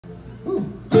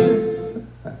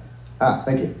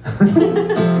Thank you.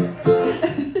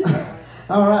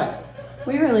 All right.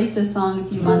 We released this song a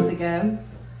few months ago.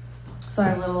 It's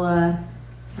our little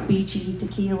beachy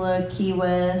tequila, Key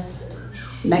West,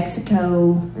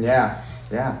 Mexico. Yeah,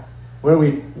 yeah. Where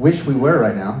we wish we were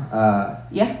right now.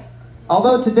 Yeah.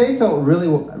 Although today felt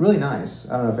really nice.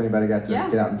 I don't know if anybody got to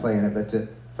get out and play in it, but it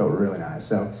felt really nice.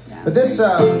 So, yeah, but this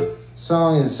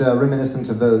song is reminiscent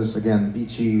of those, again,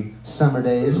 beachy summer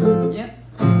days. And yep.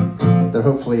 they're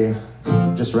hopefully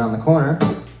just around the corner.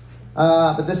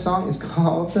 But this song is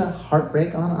called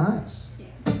Heartbreak on Ice.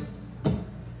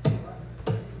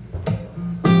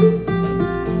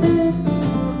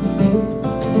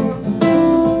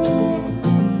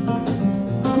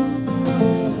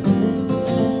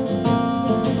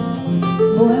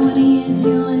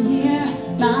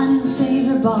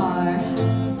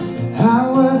 I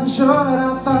wasn't sure, but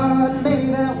I thought maybe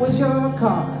that was your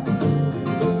car.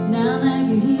 Now that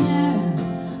you're here,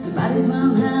 we might as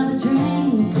well have a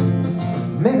drink.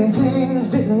 Maybe things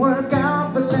didn't work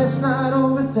out, but let's not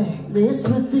overthink. Let's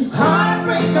put this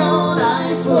heartbreak on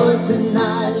ice for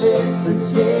tonight. Let's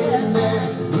pretend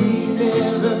that we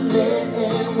never met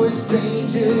and we're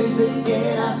strangers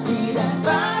again. I see that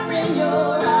fire in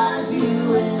your eyes.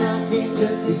 You and I can't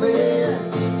just be friends.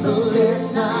 So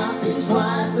let's not think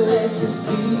twice, let's just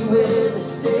see where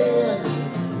this ends.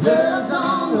 Love's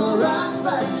on the rocks,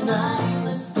 but tonight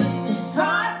let's put this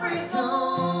heartbreak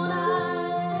on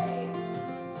ice.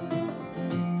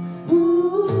 Ooh.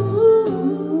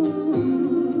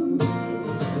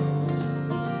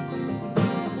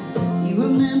 Do you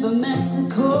remember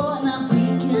Mexico and that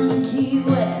weekend Key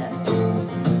West?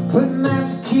 Putting that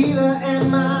tequila and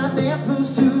my dance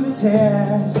moves to the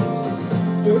test.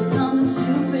 Said something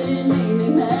stupid, made me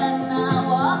mad, and I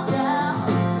walked out.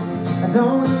 I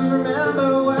don't even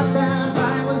remember what that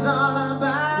fight was all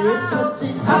about. This puts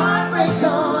this heartbreak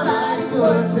on ice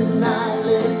for tonight.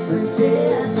 Let's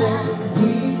pretend that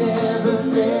we never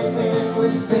met and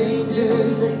we're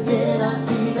strangers again. I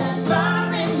see that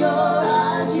fire in your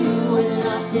eyes. You and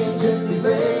I can't just be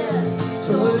friends.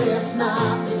 So let's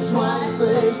not think twice.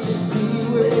 Let's just see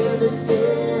where this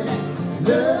ends.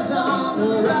 Love's on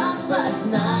the rocks, but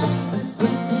tonight let's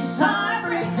put this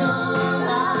heartbreak on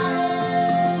ice.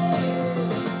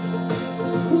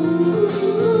 Ooh.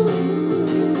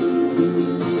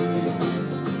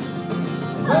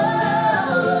 Oh.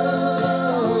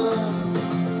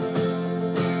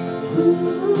 Ooh.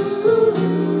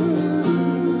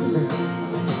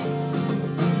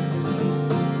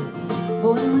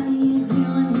 Boy, what are you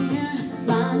doing here?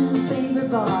 My new favorite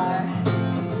bar.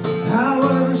 I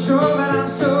wasn't sure, but I'm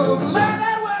so glad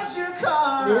that was your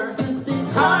car. Let's put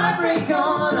this heartbreak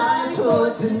on ice for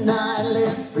tonight.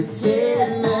 Let's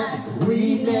pretend that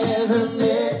we never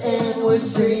met and we're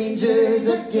strangers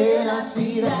again. I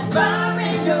see that fire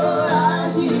in your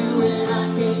eyes. You and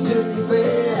I can't just be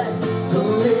friends. So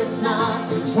let's not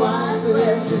think twice.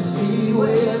 Let's just see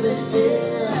where this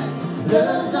ends.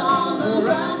 Love's on the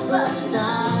rocks, but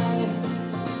tonight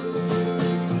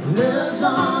love's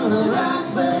on the rocks.